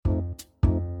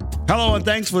Hello, and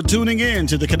thanks for tuning in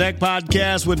to the Connect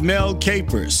Podcast with Mel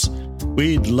Capers.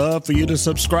 We'd love for you to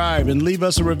subscribe and leave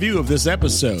us a review of this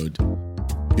episode.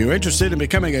 If you're interested in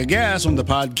becoming a guest on the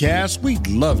podcast, we'd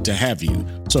love to have you.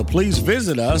 So please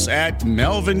visit us at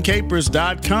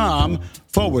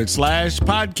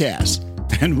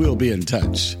melvincapers.com/podcast, and we'll be in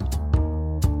touch.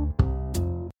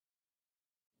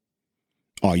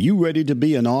 Are you ready to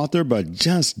be an author but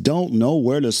just don't know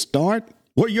where to start?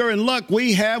 Well, you're in luck.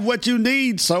 We have what you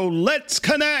need, so let's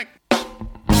connect.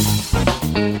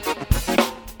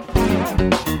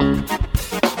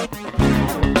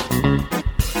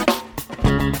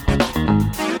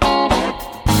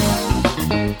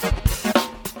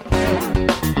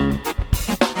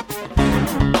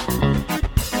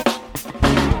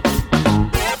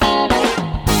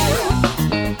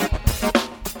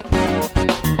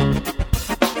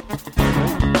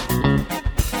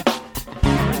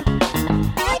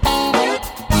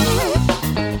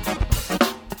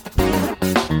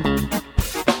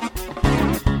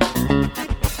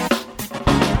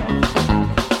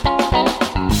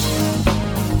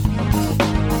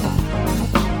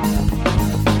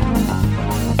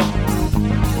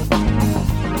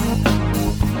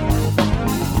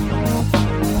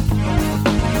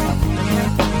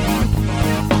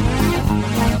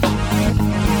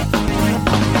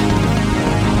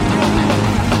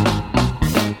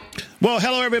 Well,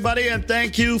 hello, everybody, and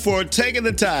thank you for taking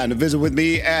the time to visit with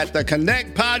me at the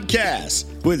Connect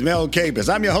Podcast with Mel Capers.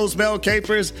 I'm your host, Mel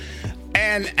Capers,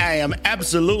 and I am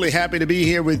absolutely happy to be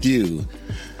here with you.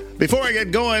 Before I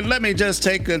get going, let me just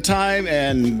take the time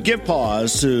and give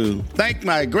pause to thank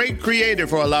my great creator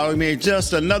for allowing me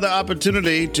just another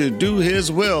opportunity to do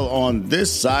his will on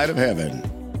this side of heaven.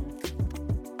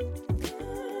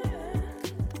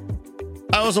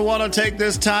 I also want to take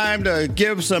this time to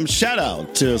give some shout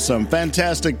out to some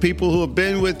fantastic people who have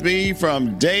been with me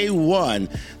from day one.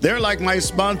 They're like my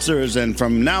sponsors, and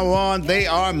from now on, they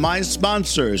are my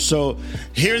sponsors. So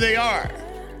here they are.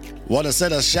 Want to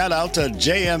send a shout out to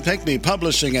J.M. Pinkney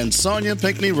Publishing and Sonia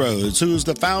Pinkney Rhodes, who's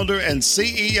the founder and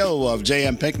CEO of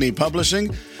J.M. Pinkney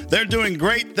Publishing. They're doing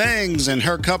great things, and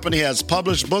her company has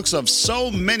published books of so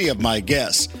many of my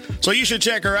guests. So you should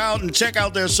check her out and check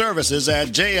out their services at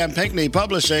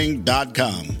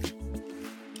jmpinkneypublishing.com.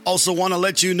 Also want to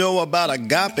let you know about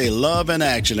Agape Love in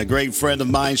Action, a great friend of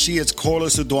mine. She is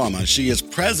Corliss Udwama. She is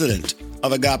president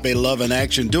of Agape Love in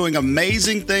Action, doing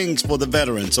amazing things for the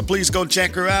veterans. So please go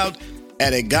check her out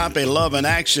at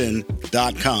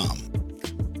agapeloveinaction.com.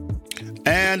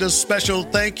 And a special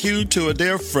thank you to a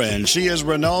dear friend. She is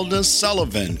Renalda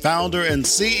Sullivan, founder and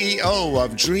CEO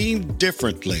of Dream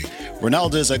Differently.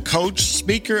 Renalda is a coach,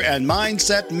 speaker, and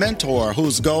mindset mentor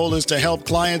whose goal is to help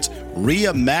clients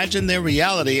reimagine their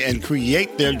reality and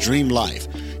create their dream life.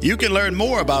 You can learn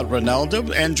more about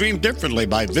Renalda and Dream Differently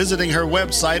by visiting her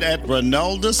website at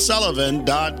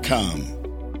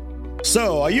renaldasullivan.com.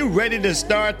 So, are you ready to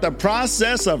start the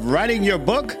process of writing your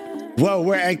book? Well,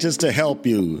 we're anxious to help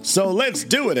you, so let's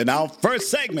do it in our first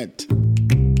segment.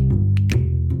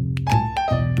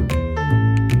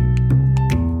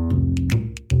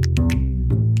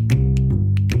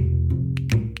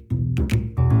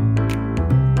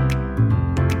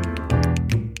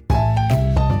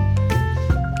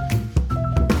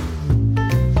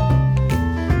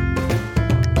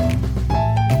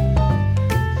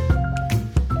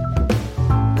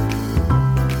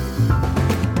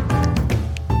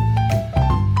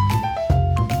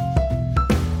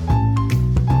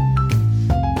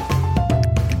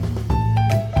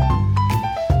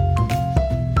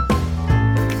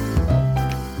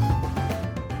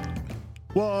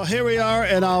 Well, here we are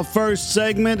in our first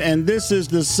segment, and this is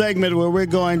the segment where we're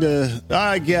going to,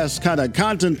 I guess, kind of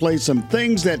contemplate some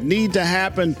things that need to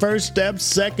happen. First step,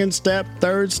 second step,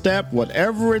 third step,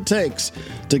 whatever it takes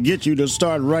to get you to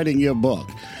start writing your book.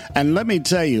 And let me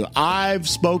tell you, I've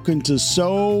spoken to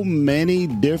so many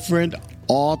different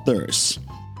authors,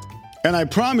 and I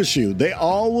promise you, they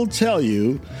all will tell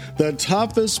you the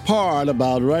toughest part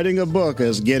about writing a book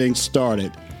is getting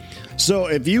started. So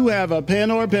if you have a pen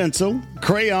or a pencil,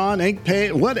 crayon, ink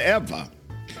pen, whatever,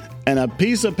 and a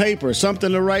piece of paper,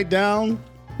 something to write down,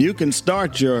 you can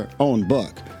start your own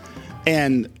book.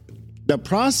 And the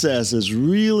process is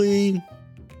really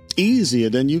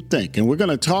easier than you think. And we're going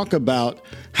to talk about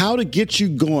how to get you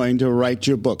going to write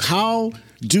your book. How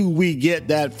do we get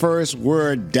that first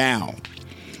word down?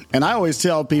 And I always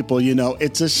tell people,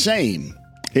 it's a shame.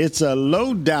 It's a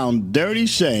low-down, dirty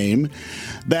shame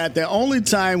that the only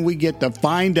time we get to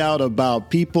find out about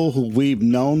people who we've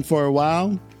known for a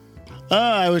while,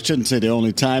 I shouldn't say the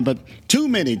only time, but too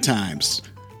many times,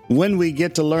 when we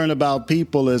get to learn about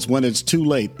people is when it's too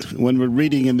late, when we're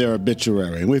reading in their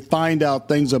obituary. And we find out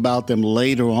things about them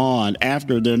later on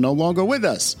after they're no longer with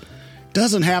us.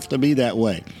 Doesn't have to be that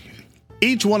way.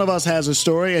 Each one of us has a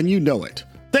story, and you know it.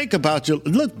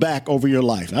 Look back over your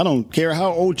life. I don't care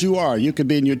how old you are. You could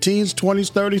be in your teens,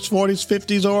 20s, 30s, 40s,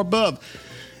 50s, or above.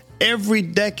 Every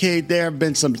decade, there have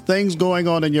been some things going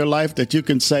on in your life that you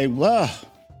can say, well,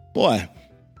 boy,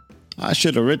 I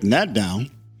should have written that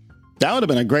down. That would have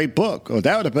been a great book, or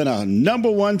that would have been a number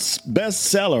one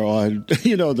bestseller, or,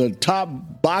 the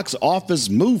top box office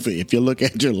movie if you look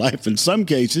at your life in some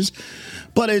cases.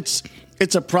 But it's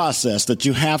a process that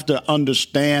you have to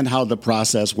understand how the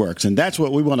process works. And that's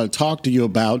what we want to talk to you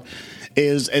about,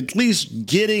 is at least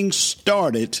getting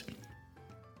started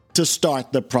to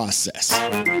start the process.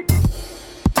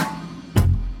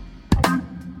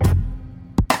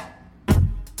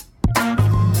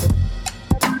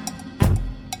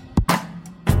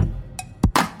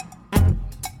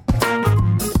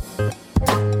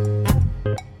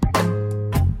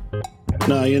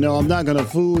 Now, I'm not going to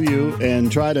fool you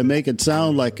and try to make it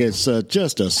sound like it's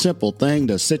just a simple thing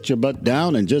to sit your butt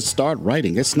down and just start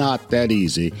writing. It's not that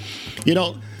easy.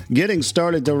 Getting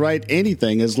started to write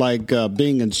anything is like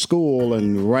being in school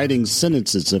and writing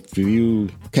sentences. If you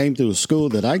came through a school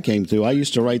that I came through, I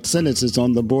used to write sentences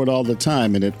on the board all the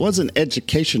time, and it wasn't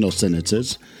educational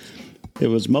sentences. It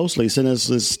was mostly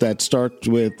sentences that start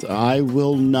with, I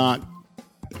will not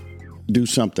do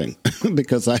something,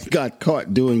 because I got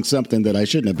caught doing something that I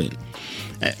shouldn't have been.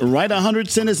 Write 100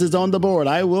 sentences on the board.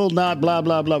 I will not, blah,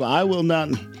 blah, blah. I will not.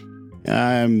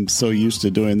 I'm so used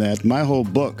to doing that. My whole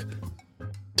book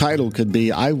title could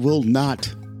be, I will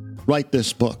not write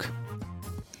this book.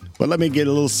 But let me get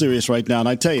a little serious right now. And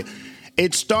I tell you,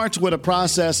 it starts with a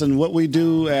process, and what we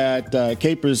do at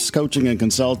Capers Coaching and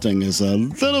Consulting is a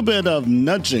little bit of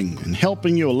nudging and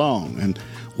helping you along. And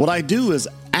what I do is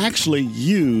actually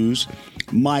use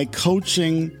my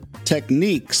coaching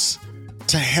techniques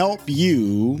to help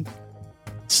you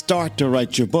start to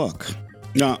write your book.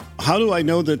 Now, how do I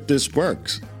know that this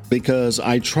works? Because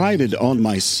I tried it on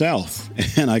myself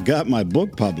and I got my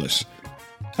book published.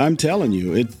 I'm telling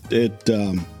you,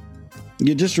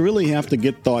 you just really have to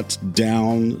get thoughts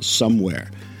down somewhere.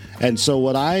 And so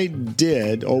what I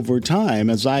did over time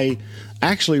is I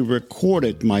actually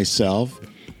recorded myself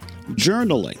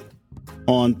journaling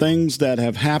on things that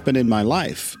have happened in my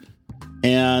life.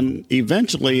 And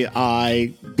eventually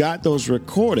I got those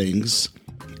recordings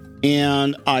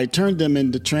and I turned them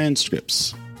into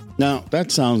transcripts. Now,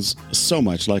 that sounds so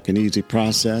much like an easy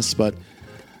process, but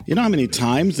you know how many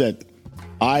times that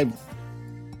I've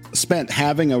spent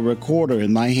having a recorder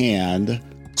in my hand,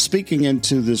 speaking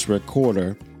into this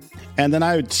recorder, and then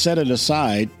I would set it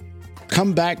aside,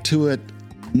 come back to it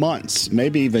months,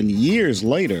 maybe even years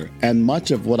later, and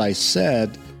much of what I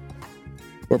said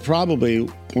were probably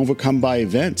overcome by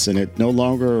events and it no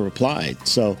longer applied.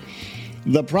 So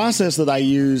the process that I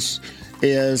use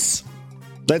is,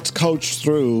 let's coach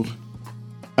through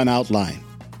an outline.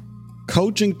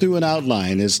 Coaching through an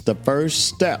outline is the first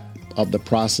step of the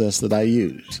process that I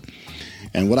use.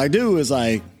 And what I do is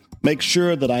I make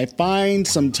sure that I find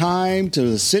some time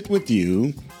to sit with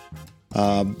you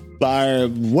by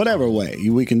whatever way.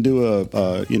 We can do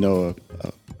a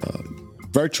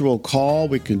virtual call.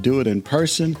 We can do it in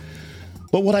person.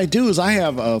 But what I do is I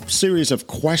have a series of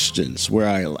questions where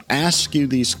I'll ask you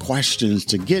these questions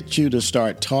to get you to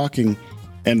start talking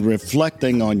and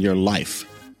reflecting on your life,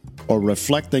 or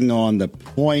reflecting on the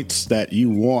points that you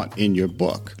want in your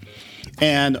book.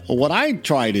 And what I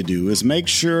try to do is make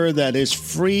sure that it's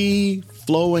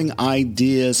free-flowing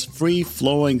ideas,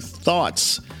 free-flowing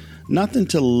thoughts, nothing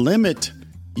to limit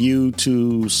you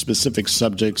to specific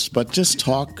subjects, but just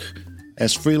talk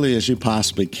as freely as you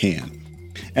possibly can.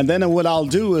 And then what I'll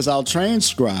do is I'll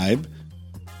transcribe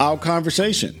our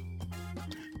conversation.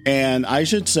 And I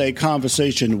should say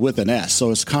conversation with an S,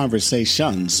 so it's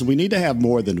conversations. We need to have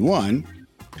more than one.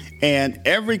 And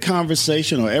every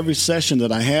conversation or every session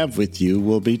that I have with you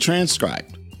will be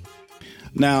transcribed.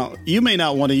 Now, you may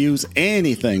not want to use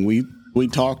anything we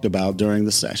talked about during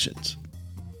the sessions,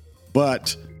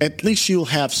 but at least you'll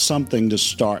have something to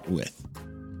start with.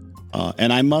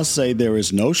 And I must say there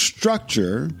is no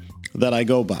structure that I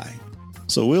go by.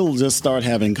 So we'll just start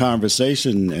having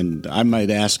conversation, and I might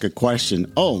ask a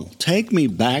question. Oh, take me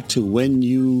back to when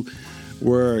you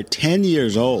were 10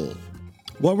 years old.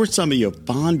 What were some of your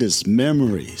fondest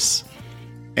memories?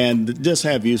 And just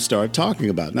have you start talking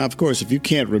about it. Now, of course, if you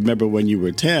can't remember when you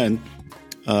were 10,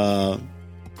 an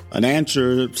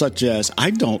answer such as, I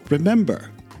don't remember.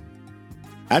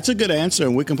 That's a good answer,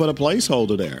 and we can put a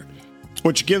placeholder there.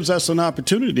 which gives us an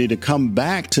opportunity to come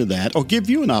back to that, or give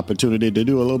you an opportunity to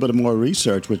do a little bit more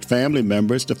research with family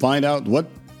members to find out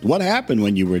what happened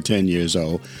when you were 10 years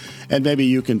old. And maybe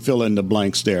you can fill in the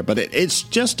blanks there. But it's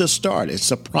just a start.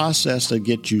 It's a process to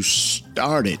get you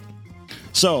started.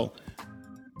 So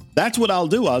that's what I'll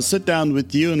do. I'll sit down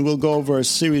with you and we'll go over a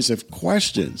series of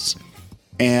questions.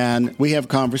 And we have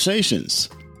conversations.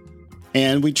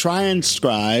 And we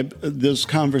transcribe those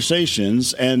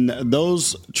conversations, and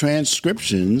those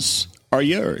transcriptions are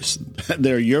yours.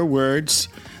 They're your words.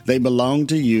 They belong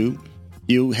to you.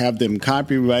 You have them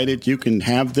copyrighted. You can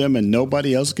have them, and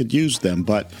nobody else could use them.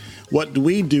 But what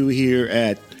we do here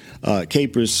at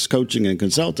Capers Coaching and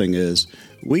Consulting is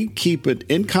we keep it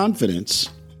in confidence,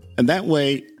 and that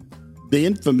way the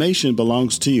information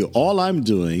belongs to you. All I'm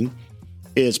doing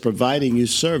is providing you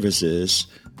services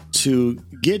to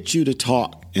get you to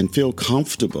talk and feel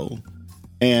comfortable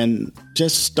and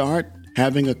just start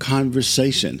having a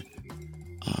conversation.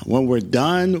 When we're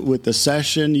done with the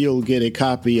session, you'll get a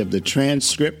copy of the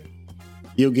transcript.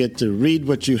 You'll get to read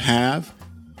what you have.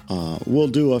 We'll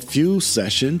do a few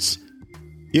sessions.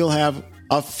 You'll have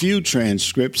a few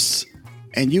transcripts,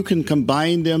 and you can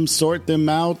combine them, sort them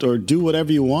out, or do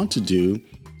whatever you want to do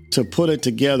to put it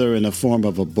together in the form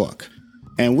of a book.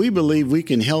 And we believe we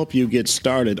can help you get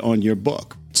started on your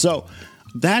book. So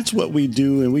that's what we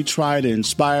do, and we try to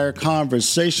inspire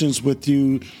conversations with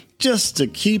you just to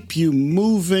keep you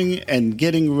moving and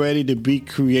getting ready to be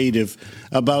creative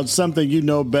about something you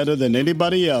know better than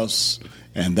anybody else,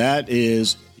 and that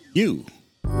is you.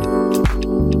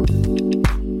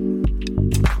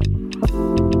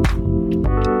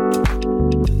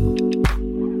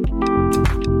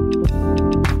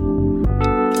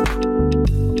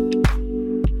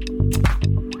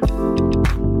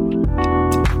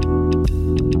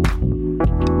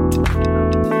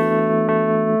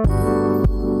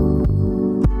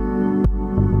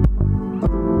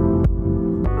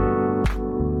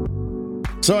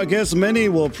 So I guess many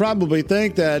will probably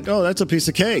think that, oh, that's a piece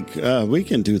of cake. We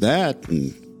can do that,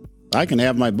 and I can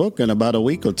have my book in about a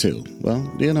week or two. Well,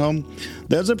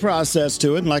 there's a process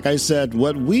to it. And like I said,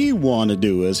 what we want to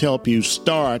do is help you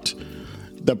start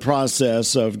the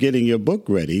process of getting your book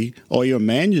ready or your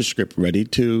manuscript ready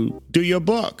to do your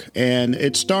book. And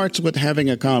it starts with having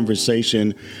a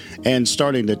conversation and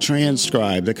starting to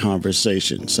transcribe the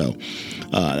conversation. So,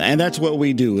 and that's what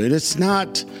we do. And it's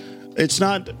not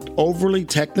overly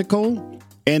technical,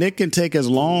 and it can take as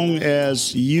long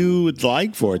as you would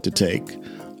like for it to take.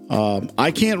 I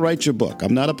can't write your book.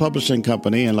 I'm not a publishing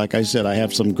company, and like I said, I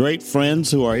have some great friends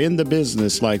who are in the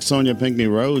business, like Sonia Pinckney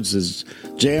Rhodes is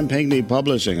Jan Pinckney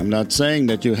Publishing. I'm not saying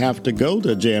that you have to go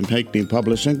to Jan Pinckney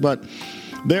Publishing, but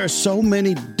there are so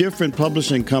many different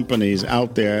publishing companies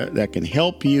out there that can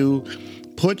help you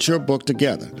put your book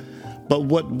together. But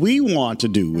what we want to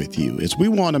do with you is we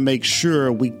want to make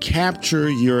sure we capture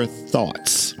your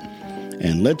thoughts,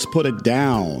 and let's put it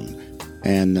down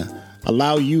and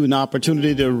allow you an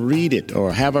opportunity to read it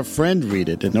or have a friend read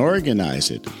it and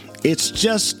organize it. It's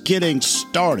just getting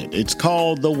started. It's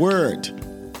called the Word.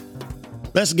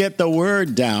 Let's get the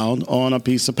Word down on a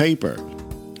piece of paper.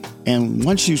 And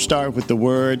once you start with the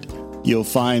Word, you'll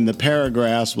find the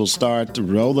paragraphs will start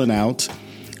rolling out.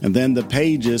 And then the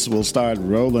pages will start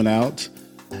rolling out,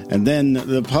 and then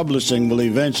the publishing will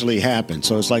eventually happen.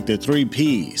 So it's like the 3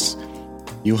 Ps.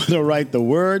 You want to write the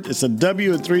word. It's a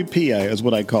W and 3 P is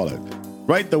what I call it.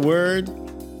 Write the word,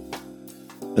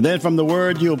 and then from the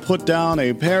word you'll put down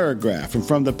a paragraph. And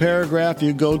from the paragraph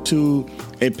you go to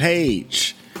a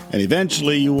page. And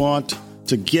eventually you want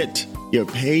to get your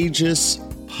pages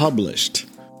published.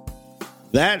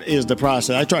 That is the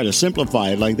process. I try to simplify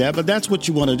it like that, but that's what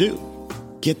you want to do.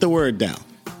 Get the word down.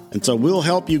 And so we'll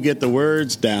help you get the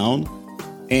words down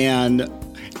and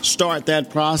start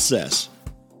that process.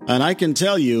 And I can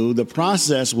tell you the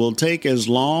process will take as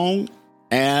long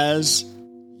as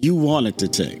you want it to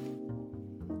take.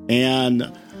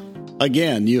 And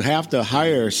again, you have to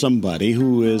hire somebody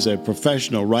who is a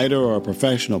professional writer or a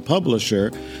professional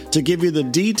publisher to give you the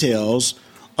details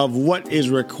of what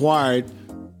is required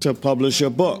to publish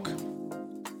a book.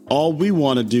 All we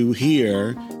want to do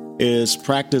here is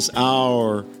practice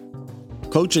our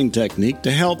coaching technique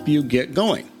to help you get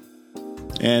going.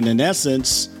 And in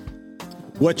essence,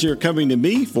 what you're coming to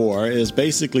me for is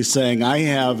basically saying, I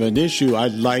have an issue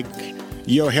I'd like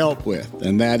your help with.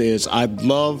 And that is, I'd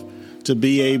love to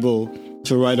be able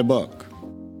to write a book.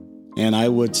 And I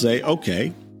would say,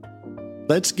 okay,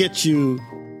 let's get you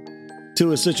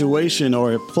to a situation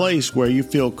or a place where you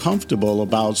feel comfortable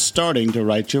about starting to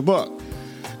write your book.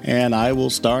 And I will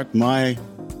start my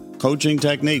coaching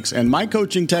techniques. And my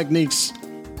coaching techniques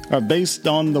are based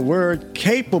on the word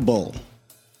capable.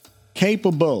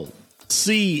 Capable.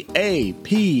 C-A-P-A-B-L-E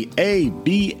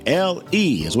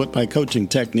is what my coaching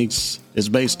techniques is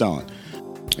based on.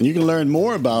 And you can learn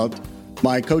more about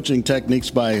my coaching techniques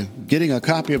by getting a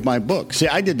copy of my book. See,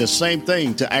 I did the same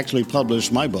thing to actually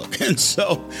publish my book. And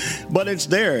so, but it's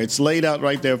there. It's laid out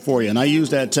right there for you. And I use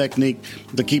that technique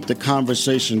to keep the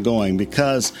conversation going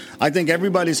because I think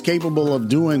everybody's capable of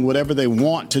doing whatever they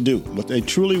want to do, what they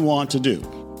truly want to do.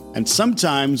 And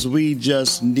sometimes we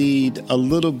just need a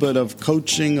little bit of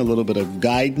coaching, a little bit of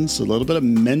guidance, a little bit of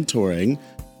mentoring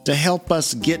to help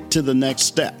us get to the next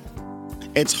step.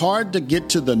 It's hard to get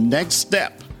to the next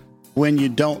step when you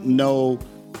don't know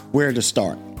where to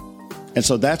start. And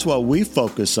so that's what we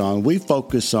focus on. We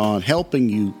focus on helping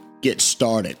you get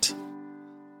started.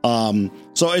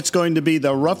 So it's going to be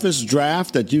the roughest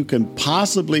draft that you can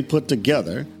possibly put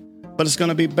together, but it's going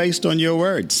to be based on your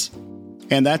words.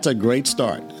 And that's a great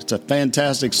start. It's a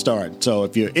fantastic start. So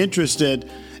if you're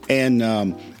interested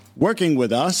in working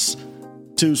with us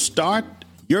to start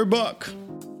your book,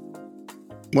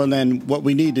 well, then what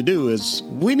we need to do is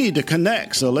we need to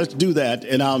connect. So let's do that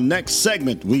in our next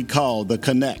segment we call The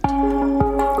Connect.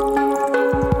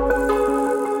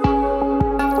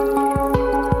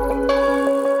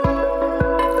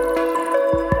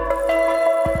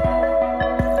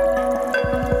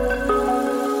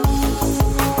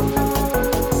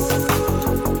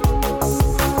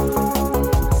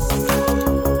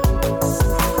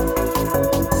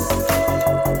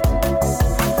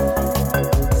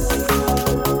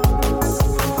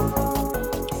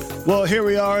 Well, here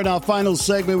we are in our final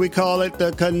segment. We call it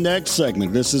the Connect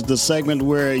segment. This is the segment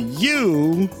where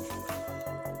you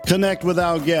connect with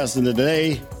our guest. And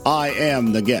today, I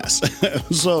am the guest.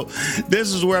 So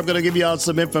this is where I'm going to give you out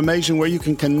some information where you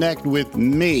can connect with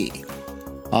me.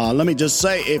 Let me just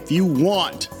say, if you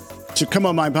want to come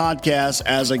on my podcast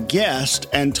as a guest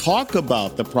and talk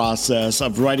about the process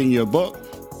of writing your book,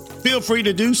 feel free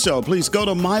to do so. Please go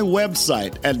to my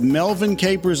website at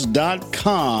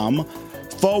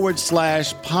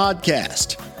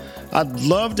melvincapers.com/podcast. I'd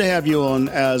love to have you on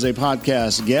as a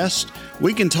podcast guest.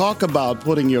 We can talk about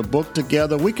putting your book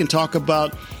together. We can talk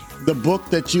about the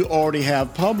book that you already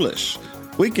have published.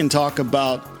 We can talk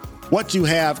about what you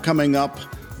have coming up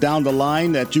down the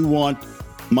line that you want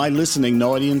my listening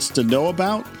audience to know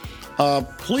about.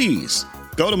 Please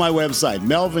go to my website,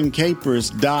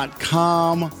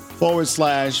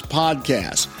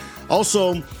 melvincapers.com/podcast.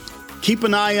 Also, keep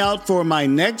an eye out for my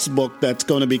next book that's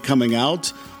going to be coming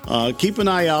out. Keep an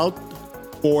eye out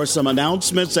for some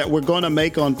announcements that we're going to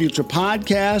make on future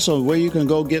podcasts on where you can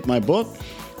go get my book.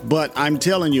 But I'm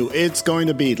telling you, it's going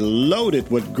to be loaded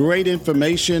with great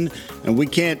information, and we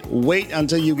can't wait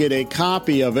until you get a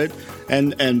copy of it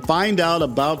and find out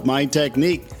about my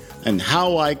technique and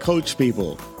how I coach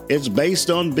people. It's based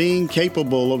on being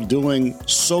capable of doing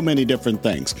so many different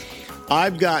things.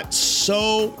 I've got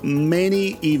so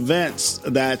many events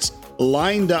that's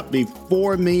lined up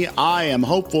before me. I am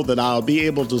hopeful that I'll be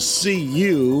able to see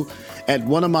you at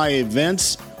one of my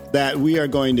events that we are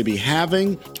going to be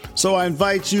having. So I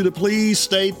invite you to please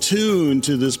stay tuned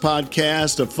to this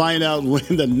podcast to find out when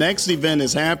the next event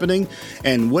is happening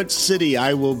and what city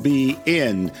I will be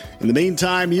in. In the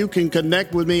meantime, you can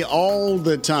connect with me all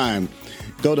the time.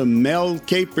 Go to Mel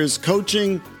Capers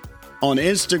Coaching on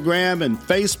Instagram and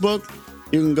Facebook.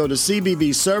 You can go to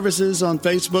CBV Services on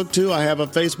Facebook, too. I have a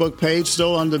Facebook page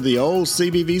still under the old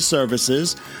CBV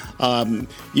Services.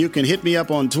 You can hit me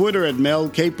up on Twitter at Mel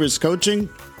Capers Coaching.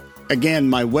 Again,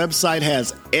 my website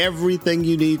has everything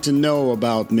you need to know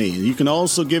about me. You can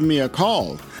also give me a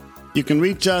call. You can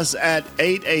reach us at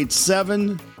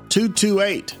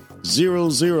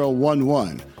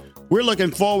 887-228-0011. We're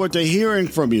looking forward to hearing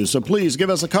from you, so please give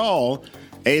us a call.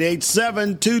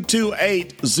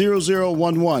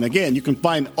 887-228-0011. Again, you can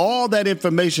find all that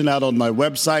information out on my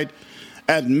website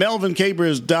at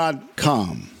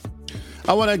melvincapers.com.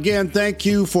 I want to again thank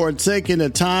you for taking the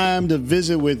time to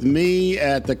visit with me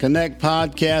at the Connect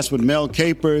Podcast with Mel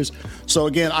Capers. So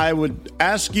again, I would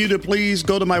ask you to please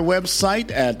go to my website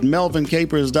at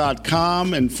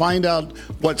melvincapers.com and find out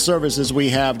what services we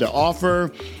have to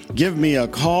offer. Give me a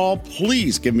call.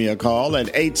 Please give me a call at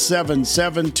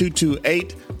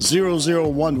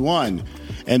 877-228-0011.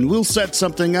 And we'll set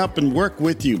something up and work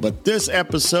with you. But this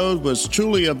episode was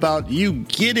truly about you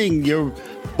getting your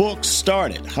book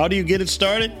started. How do you get it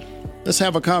started? Let's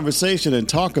have a conversation and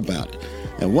talk about it.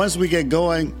 And once we get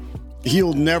going,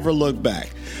 you'll never look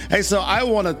back. Hey, so I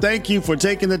want to thank you for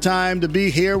taking the time to be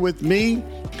here with me.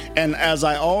 And as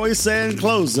I always say in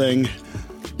closing,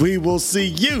 we will see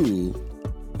you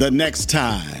the next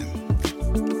time.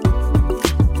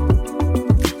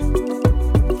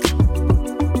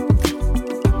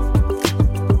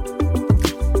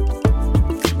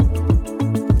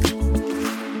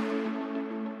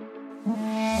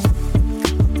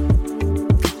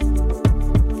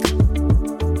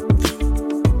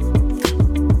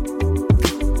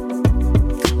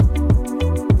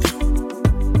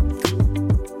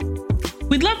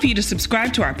 you to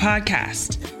subscribe to our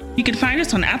podcast. You can find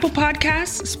us on Apple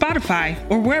Podcasts, Spotify,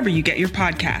 or wherever you get your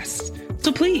podcasts.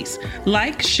 So please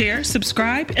like, share,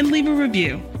 subscribe, and leave a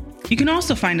review. You can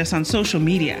also find us on social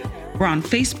media. We're on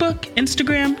Facebook,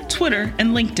 Instagram, Twitter,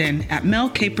 and LinkedIn at Mel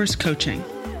Capers Coaching.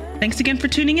 Thanks again for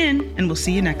tuning in, and we'll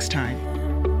see you next time.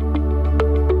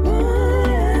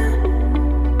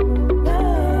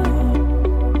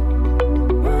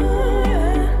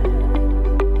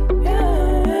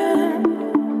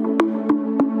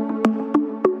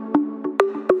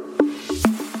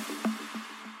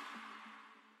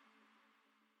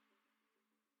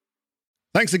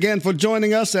 Thanks again for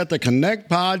joining us at the Connect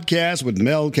Podcast with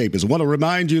Mel Capers. I want to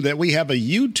remind you that we have a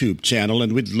YouTube channel,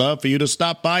 and we'd love for you to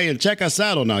stop by and check us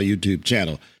out on our YouTube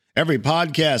channel. Every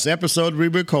podcast episode we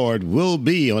record will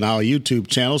be on our YouTube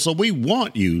channel, so we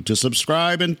want you to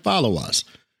subscribe and follow us.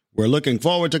 We're looking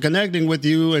forward to connecting with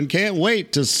you and can't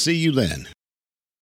wait to see you then.